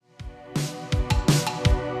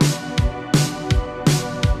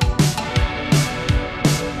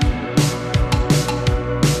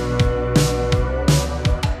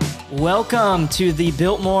Welcome to the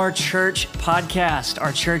Biltmore Church Podcast.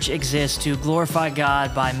 Our church exists to glorify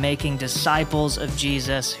God by making disciples of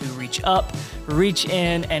Jesus who reach up, reach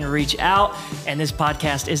in, and reach out. And this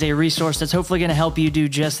podcast is a resource that's hopefully going to help you do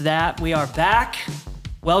just that. We are back.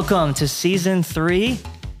 Welcome to Season 3.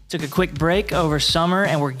 Took a quick break over summer,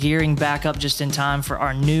 and we're gearing back up just in time for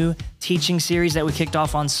our new teaching series that we kicked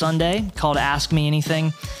off on Sunday called Ask Me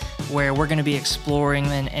Anything, where we're going to be exploring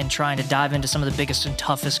and trying to dive into some of the biggest and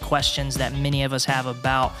toughest questions that many of us have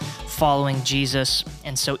about following Jesus.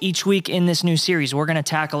 And so each week in this new series, we're going to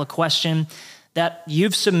tackle a question that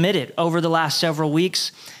you've submitted over the last several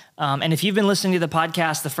weeks. And if you've been listening to the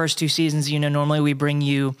podcast the first two seasons, you know normally we bring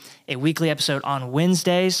you a weekly episode on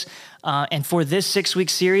Wednesdays. And for this 6-week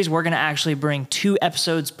series, we're going to actually bring 2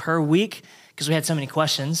 episodes per week because we had so many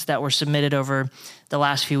questions that were submitted over the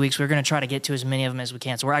last few weeks. We're going to try to get to as many of them as we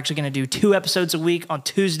can. So we're actually going to do 2 episodes a week on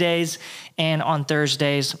Tuesdays and on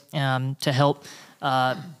Thursdays to help,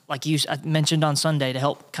 like you mentioned on Sunday, to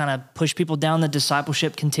help kind of push people down the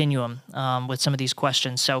discipleship continuum with some of these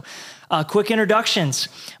questions. So quick introductions.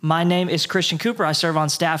 My name is Christian Cooper. I serve on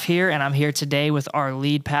staff here, and I'm here today with our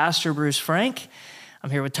lead pastor, Bruce Frank.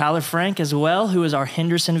 I'm here with Tyler Frank as well, who is our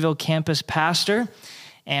Hendersonville campus pastor.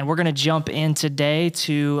 And we're going to jump in today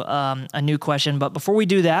to a new question. But before we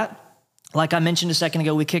do that, like I mentioned a second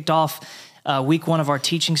ago, we kicked off week 1 of our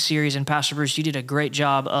teaching series. And Pastor Bruce, you did a great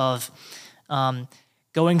job of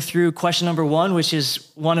going through question number 1, which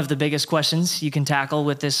is one of the biggest questions you can tackle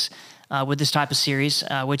with this type of series,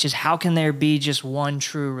 which is how can there be just one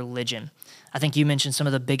true religion? I think you mentioned some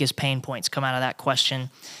of the biggest pain points come out of that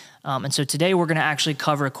question. And so today we're going to actually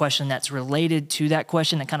cover a question that's related to that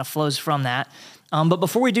question that kind of flows from that. But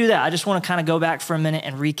before we do that, I just want to kind of go back for a minute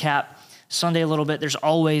and recap Sunday a little bit. There's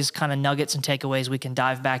always kind of nuggets and takeaways we can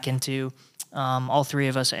dive back into, all 3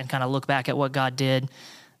 of us, and kind of look back at what God did.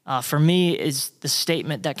 For me, is the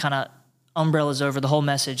statement that kind of umbrellas over the whole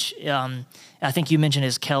message. I think you mentioned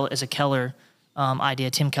is a Keller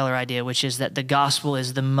idea, Tim Keller idea, which is that the gospel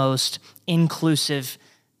is the most inclusive,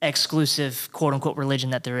 exclusive, quote unquote, religion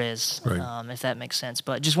that there is, right. If that makes sense.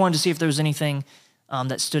 But just wanted to see if there was anything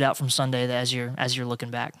that stood out from Sunday that as you're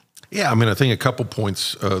looking back. Yeah, I mean, I think a couple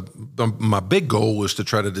points. My big goal was to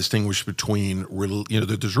try to distinguish between,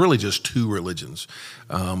 there's really just 2 religions,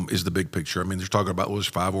 is the big picture. I mean, they're talking about there's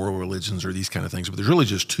 5 oral religions or these kind of things, but there's really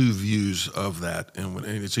just 2 views of that, and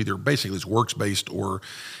it's either basically it's works-based or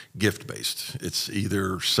gift-based. It's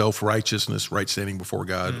either self-righteousness, right standing before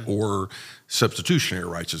God, or substitutionary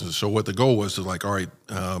righteousness. So what the goal was to all right,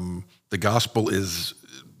 the gospel is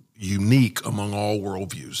unique among all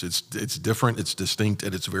worldviews. It's different, it's distinct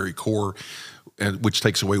at its very core, and which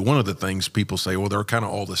takes away one of the things people say, well, they're kind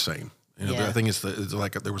of all the same. I think it's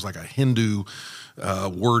like there was like a Hindu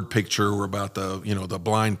word picture about the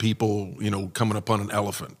blind people coming upon an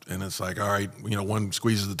elephant, and it's like, all right, one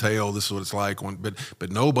squeezes the tail, this is what it's like.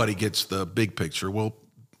 But nobody gets the big picture. Well,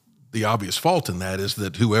 the obvious fault in that is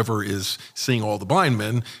that whoever is seeing all the blind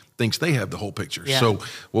men thinks they have the whole picture. Yeah. So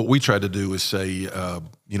what we try to do is say,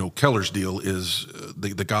 Keller's deal is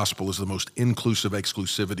the gospel is the most inclusive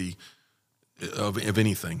exclusivity of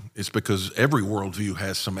anything. It's because every worldview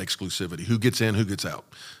has some exclusivity. Who gets in, who gets out,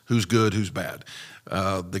 who's good, who's bad.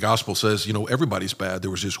 The gospel says, everybody's bad.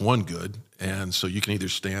 There was just one good. And so you can either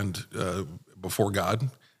stand before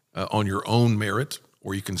God on your own merit,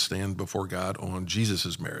 or you can stand before God on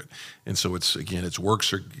Jesus's merit. And so it's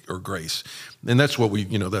works or grace. And that's what we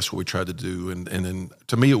tried to do. And then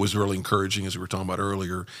to me, it was really encouraging, as we were talking about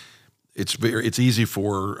earlier. It's easy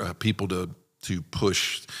for people to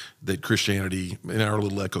push that Christianity in our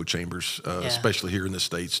little echo chambers, especially here in the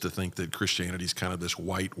States, to think that Christianity is kind of this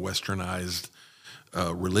white, westernized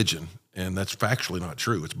religion. And that's factually not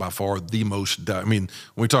true. It's by far the most, when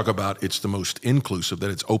we talk about it's the most inclusive, that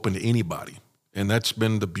it's open to anybody. And that's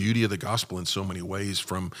been the beauty of the gospel in so many ways,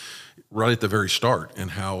 from right at the very start,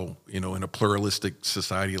 and how, in a pluralistic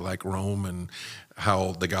society like Rome, and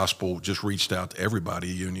how the gospel just reached out to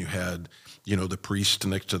everybody. And you had, the priest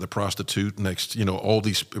next to the prostitute, next, all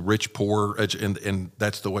these rich, poor, and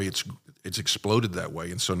that's the way it's exploded that way.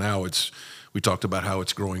 And so now we talked about how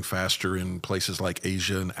it's growing faster in places like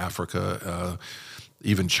Asia and Africa,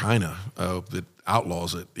 even China, that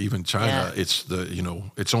outlaws it. Even China, it's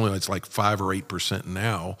it's like 5 or 8%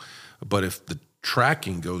 now. But if the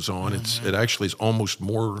tracking goes on, it actually is almost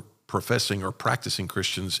more professing or practicing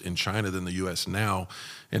Christians in China than the U.S. now.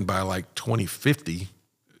 And by like 2050,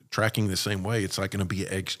 tracking the same way, it's like going to be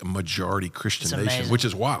a majority Christian nation, which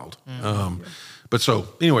is wild. But so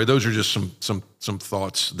anyway, those are just some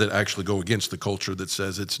thoughts that actually go against the culture that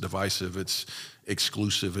says it's divisive, it's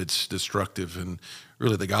exclusive, it's destructive. And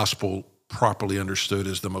really the gospel properly understood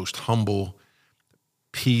is the most humble,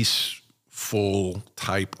 peaceful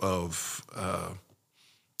type of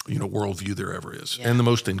worldview there ever is, and the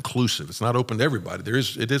most inclusive. It's not open to everybody.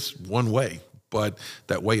 It is one way, but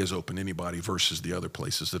that way is open to anybody versus the other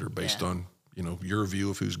places that are based on your view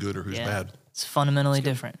of who's good or who's bad. It's fundamentally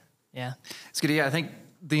different. Yeah, it's good. Yeah, I think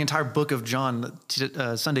the entire book of John,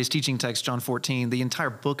 Sunday's teaching text, John 14, the entire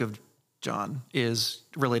book of John is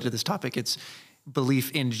related to this topic. It's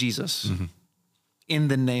belief in Jesus. In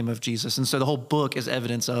the name of Jesus. And so the whole book is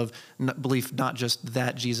evidence of belief, not just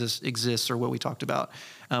that Jesus exists or what we talked about,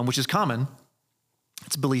 which is common.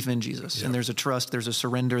 It's belief in Jesus. Yeah. And there's a trust, there's a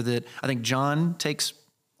surrender that I think John takes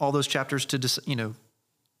all those chapters to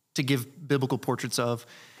give biblical portraits of,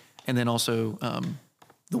 and then also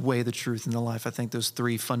the way, the truth, and the life. I think those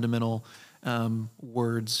three fundamental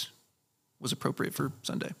words was appropriate for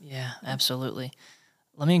Sunday. Yeah, absolutely.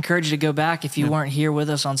 Let me encourage you to go back. If you weren't here with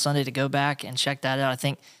us on Sunday, to go back and check that out. I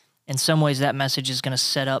think in some ways that message is going to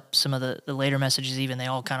set up some of the later messages even. They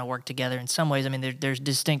all kind of work together in some ways. I mean, there's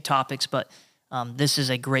distinct topics, but this is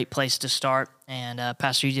a great place to start. And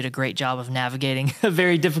Pastor, you did a great job of navigating a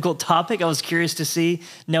very difficult topic. I was curious to see,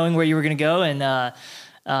 knowing where you were going to go, and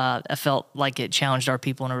I felt like it challenged our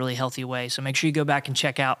people in a really healthy way. So make sure you go back and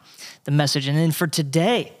check out the message. And then for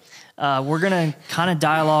today, we're going to kind of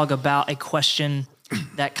dialogue about a question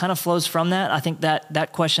that kind of flows from that. I think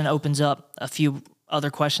that question opens up a few other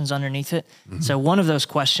questions underneath it. So one of those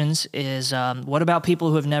questions is, what about people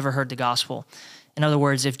who have never heard the gospel? In other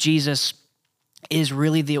words, if Jesus is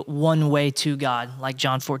really the one way to God, like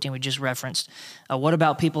John 14 we just referenced, what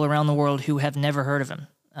about people around the world who have never heard of him?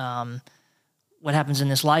 What happens in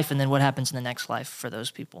this life, and then what happens in the next life for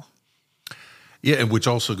those people? Yeah, and which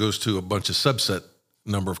also goes to a bunch of subset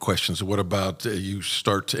number of questions. What about you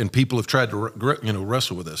start, and people have tried to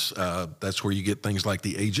wrestle with this. That's where you get things like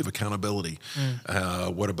the age of accountability.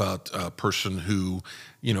 What about a person who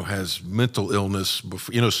has mental illness?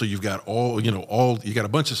 So you've got you got a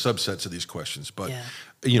bunch of subsets of these questions. But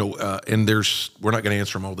and we're not going to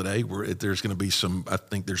answer them all today. There's going to be I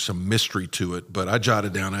think there's some mystery to it. But I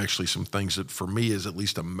jotted down actually some things that for me is at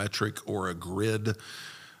least a metric or a grid.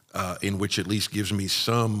 In which at least gives me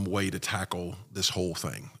some way to tackle this whole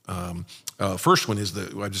thing. First one is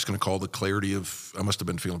I'm just going to call the clarity of, I must have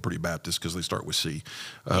been feeling pretty Baptist because they start with C.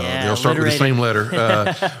 They all start with the same letter.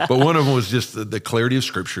 But one of them was just the clarity of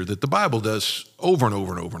Scripture that the Bible does over and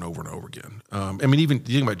over and over and over and over again. I mean, even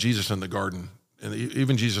you think about Jesus in the garden, and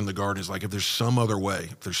even Jesus in the garden is like, if there's some other way,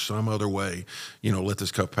 let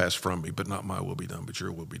this cup pass from me, but not my will be done, but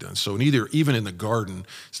your will be done. So even in the garden,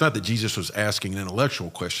 it's not that Jesus was asking an intellectual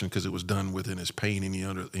question because it was done within his pain and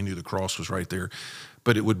he knew the cross was right there.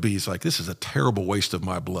 But it's like, this is a terrible waste of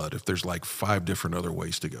my blood if there's like 5 different other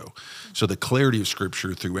ways to go. So the clarity of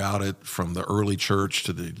Scripture throughout it, from the early church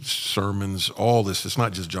to the sermons, all this, it's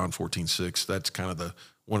not just John 14:6. That's kind of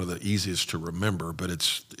one of the easiest to remember, but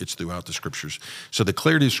it's throughout the Scriptures. So the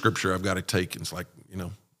clarity of Scripture I've got to take, it's like,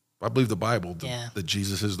 I believe the Bible, that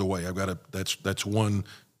Jesus is the way. I've got to, that's one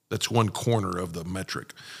corner of the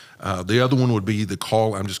metric. The other one would be the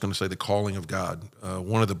call. I'm just going to say the calling of God.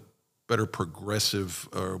 One of the better progressive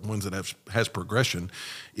ones that has progression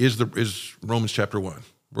is Romans chapter 1.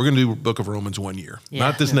 We're going to do book of Romans 1 year.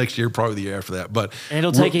 Not this next year, probably the year after that. But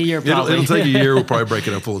it'll take a year probably. It'll take a year. We'll probably break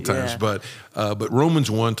it up full of times. But Romans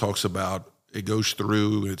 1 talks about, it goes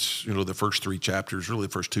through, it's, the first 3 chapters, really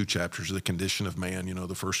the first 2 chapters, the condition of man.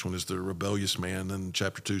 The first one is the rebellious man, then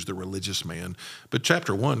chapter 2 is the religious man. But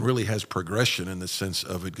chapter 1 really has progression in the sense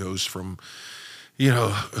of it goes from,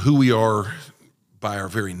 who we are by our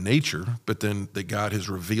very nature, but then that God has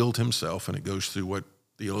revealed himself, and it goes through what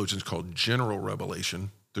theologians call general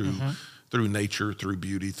revelation, through nature, through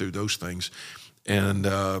beauty, through those things, and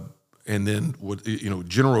then what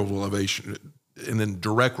general revelation, and then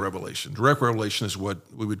direct revelation. Direct revelation is what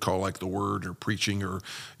we would call like the word or preaching, or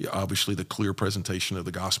obviously the clear presentation of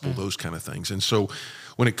the gospel, those kind of things. And so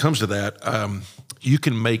when it comes to that, you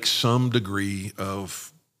can make some degree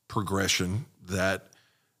of progression that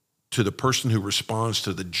to the person who responds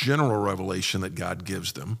to the general revelation that God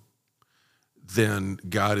gives them, then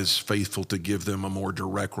God is faithful to give them a more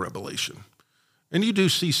direct revelation. And you do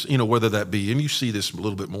see, whether that be, and you see this a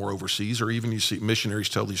little bit more overseas, or even you see missionaries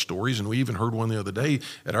tell these stories. And we even heard one the other day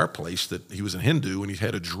at our place that he was a Hindu and he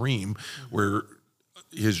had a dream where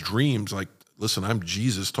his dreams, like, listen, I'm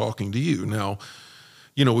Jesus talking to you. Now,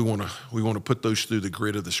 we want to put those through the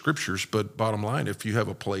grid of the Scriptures, but bottom line, if you have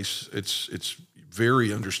a place, it's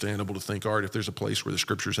very understandable to think, all right, if there's a place where the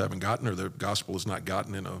scriptures haven't gotten or the gospel is not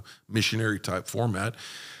gotten in a missionary type format,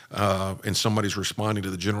 and somebody's responding to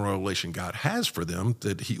the general revelation God has for them,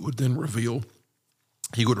 that he would then reveal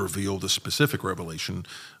the specific revelation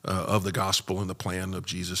of the gospel and the plan of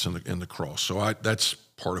Jesus and the cross. So that's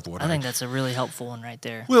part of what I think that's a really helpful one right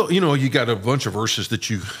there. Well, you got a bunch of verses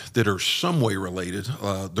that are some way related.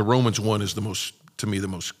 The Romans one is the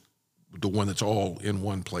one that's all in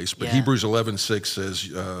one place. But Hebrews 11:6 says,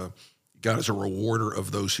 God is a rewarder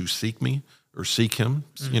of those who seek me or seek him,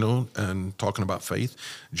 and talking about faith.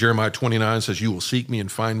 Jeremiah 29 says, you will seek me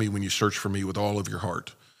and find me when you search for me with all of your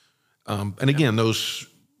heart. And again, those,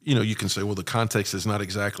 you can say, well, the context is not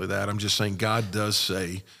exactly that. I'm just saying God does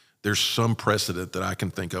say there's some precedent that I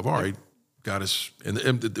can think of. All right, God is,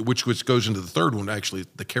 and which goes into the third one, actually,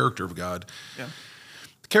 the character of God. Yeah.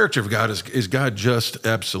 The character of God is God just?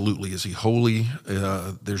 Absolutely. Is he holy?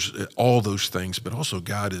 There's all those things, but also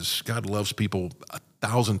God loves people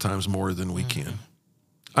 1,000 times more than we can.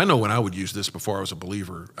 I know when I would use this before I was a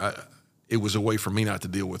believer, it was a way for me not to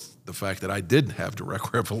deal with the fact that I didn't have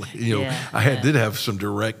direct revelation. Did have some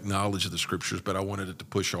direct knowledge of the scriptures, but I wanted it to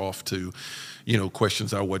push off to,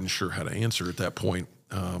 questions I wasn't sure how to answer at that point.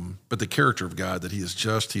 But the character of God, that he is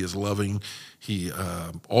just, he is loving,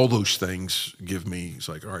 all those things give me, it's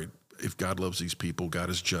like, all right, if God loves these people, God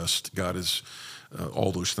is just, God is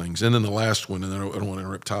all those things. And then the last one, and I don't want to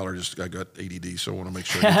interrupt Tyler, I got ADD, so I want to make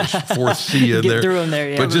sure I get this fourth C in there. Through them there,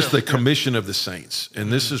 yeah. But just the commission of the saints.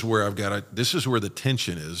 And this is where this is where the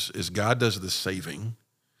tension is God does the saving.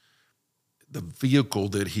 The vehicle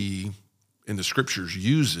that he, in the scriptures,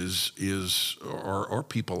 uses are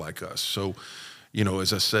people like us. So,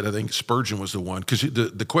 as I said, I think Spurgeon was the one, because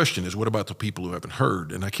the question is, what about the people who haven't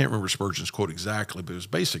heard? And I can't remember Spurgeon's quote exactly, but it was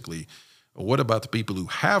basically, what about the people who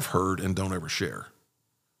have heard and don't ever share?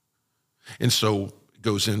 And so it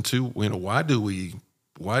goes into, why do we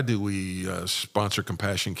sponsor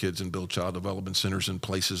Compassion Kids and build child development centers in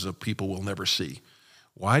places of people we'll never see?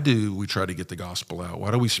 Why do we try to get the gospel out?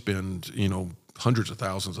 Why do we spend, hundreds of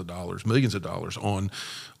thousands of dollars, millions of dollars on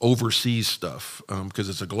overseas stuff? Because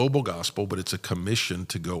it's a global gospel, but it's a commission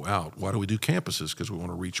to go out. Why do we do campuses? Because we want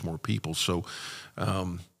to reach more people. So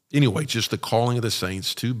anyway, just the calling of the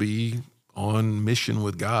saints to be on mission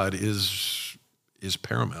with God is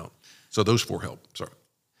paramount. So those four help. Sorry.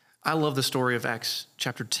 I love the story of Acts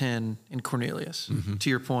chapter 10 in Cornelius. To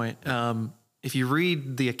your point, if you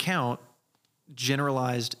read the account,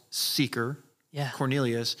 generalized seeker,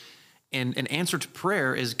 Cornelius, and an answer to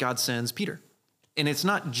prayer is God sends Peter. And it's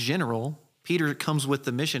not general. Peter comes with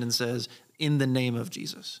the mission and says, in the name of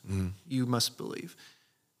Jesus, you must believe,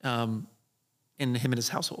 in him and his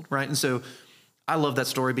household, right? And so I love that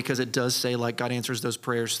story because it does say, like, God answers those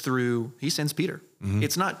prayers through, he sends Peter.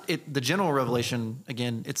 It's not, the general revelation,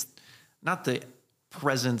 again, it's not the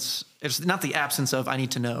presence, it's not the absence of, I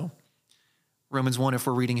need to know. Romans 1, if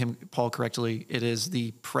we're reading Paul correctly, it is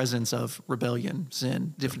the presence of rebellion,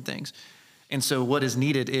 sin, different things. And so what is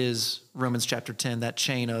needed is Romans chapter 10, that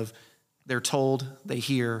chain of they're told, they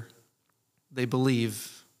hear, they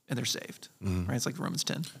believe, and they're saved, right? It's like Romans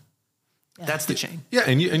 10. Yeah. That's the chain. Yeah,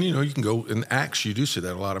 and you can go in Acts. You do see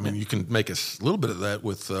that a lot. I mean, you can make a little bit of that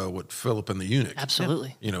with what Philip and the eunuch.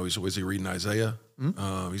 Absolutely. Was he reading Isaiah?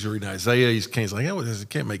 He's reading Isaiah. He's like, it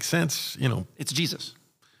can't make sense. It's Jesus.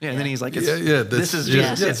 Yeah, and then he's like, this is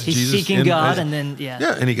Jesus. Yeah, he's Jesus seeking God, and then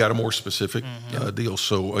and he got a more specific deal.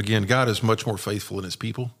 So again, God is much more faithful in his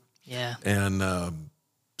people. Yeah, and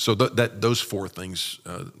so those four things,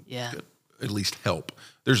 at least help.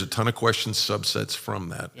 There's a ton of questions, subsets from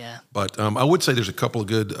that. Yeah. But I would say there's a couple of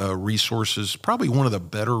good resources. Probably one of the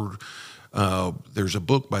better, there's a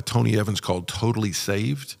book by Tony Evans called Totally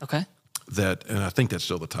Saved. Okay. And I think that's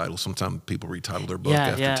still the title. Sometimes people retitle their book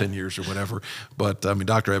after 10 years or whatever. But I mean,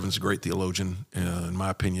 Dr. Evans is a great theologian, in my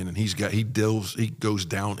opinion, and he goes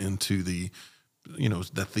down into the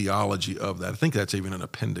theology of that. I think that's even an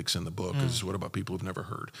appendix in the book. Is what about people who've never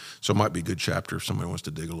heard? So it might be a good chapter if somebody wants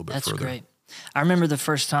to dig a little bit further. That's great. I remember the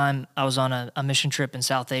first time I was on a mission trip in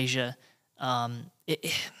South Asia, and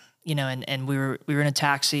we were in a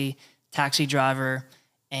taxi driver,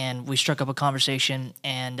 and we struck up a conversation,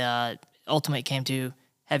 and ultimately came to,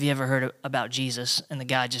 have you ever heard about Jesus? And the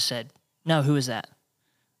guy just said, no, who is that?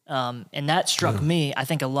 And that struck me. I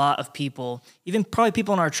think a lot of people, even probably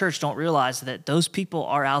people in our church, don't realize that those people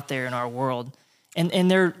are out there in our world,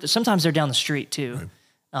 and sometimes they're down the street too.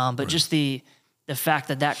 Right. But just the fact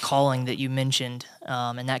that calling that you mentioned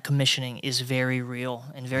and that commissioning is very real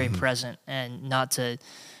and very present, and not to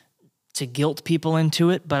guilt people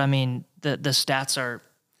into it, but I mean the stats are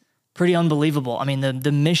pretty unbelievable. I mean,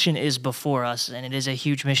 the mission is before us, and it is a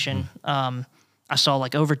huge mission. I saw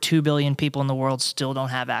like over 2 billion people in the world still don't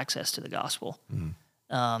have access to the gospel.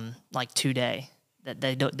 Like today, that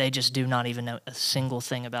they just do not even know a single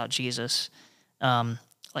thing about Jesus.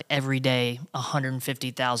 Like every day,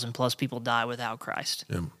 150,000 plus people die without Christ.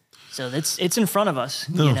 Yeah. So it's in front of us,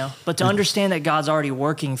 you know. But to understand that God's already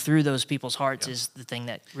working through those people's hearts is the thing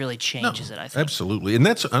that really changes it, I think. Absolutely. And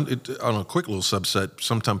that's on a quick little subset.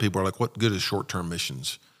 Sometimes people are like, what good is short-term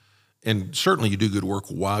missions? And certainly you do good work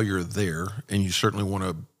while you're there, and you certainly want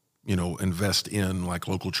to, you know, invest in like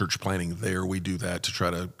local church planting there. We do that to try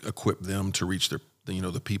to equip them to reach the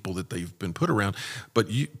people that they've been put around. But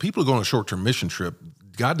people who go on a short-term mission trip,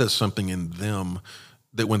 God does something in them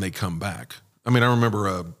that when they come back. I mean, I remember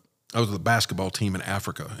I was with a basketball team in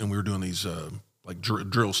Africa, and we were doing these like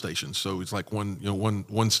drill stations. So it's like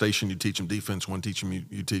one station you teach them defense, one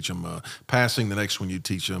you teach them passing, the next one you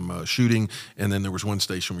teach them shooting, and then there was one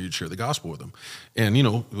station where you'd share the gospel with them. And you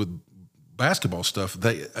know, with basketball stuff,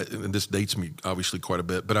 and this dates me obviously quite a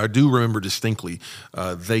bit, but I do remember distinctly,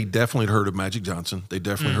 they definitely had heard of Magic Johnson. They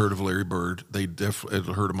definitely heard of Larry Bird. They definitely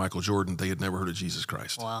had heard of Michael Jordan. They had never heard of Jesus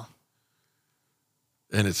Christ. Wow.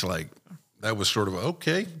 And it's like, that was sort of,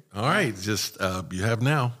 okay, all right, just you have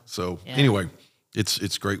now. So anyway,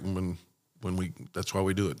 it's great when that's why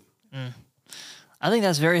we do it. I think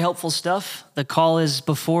that's very helpful stuff. The call is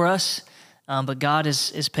before us, but God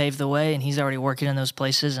has paved the way, and he's already working in those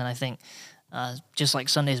places. And I think just like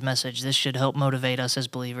Sunday's message, this should help motivate us as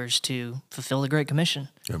believers to fulfill the Great Commission,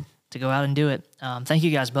 to go out and do it. Thank you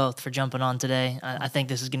guys both for jumping on today. I think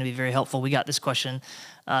this is going to be very helpful. We got this question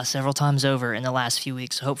several times over in the last few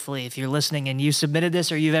weeks. So hopefully if you're listening and you submitted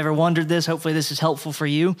this or you've ever wondered this, hopefully this is helpful for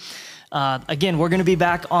you. Again, we're going to be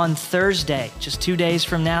back on Thursday, just 2 days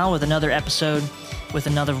from now, with another episode with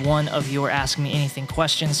another one of your Ask Me Anything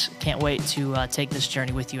questions. Can't wait to take this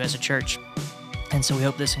journey with you as a church. And so we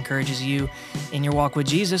hope this encourages you in your walk with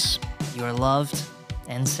Jesus. You are loved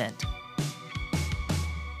and sent.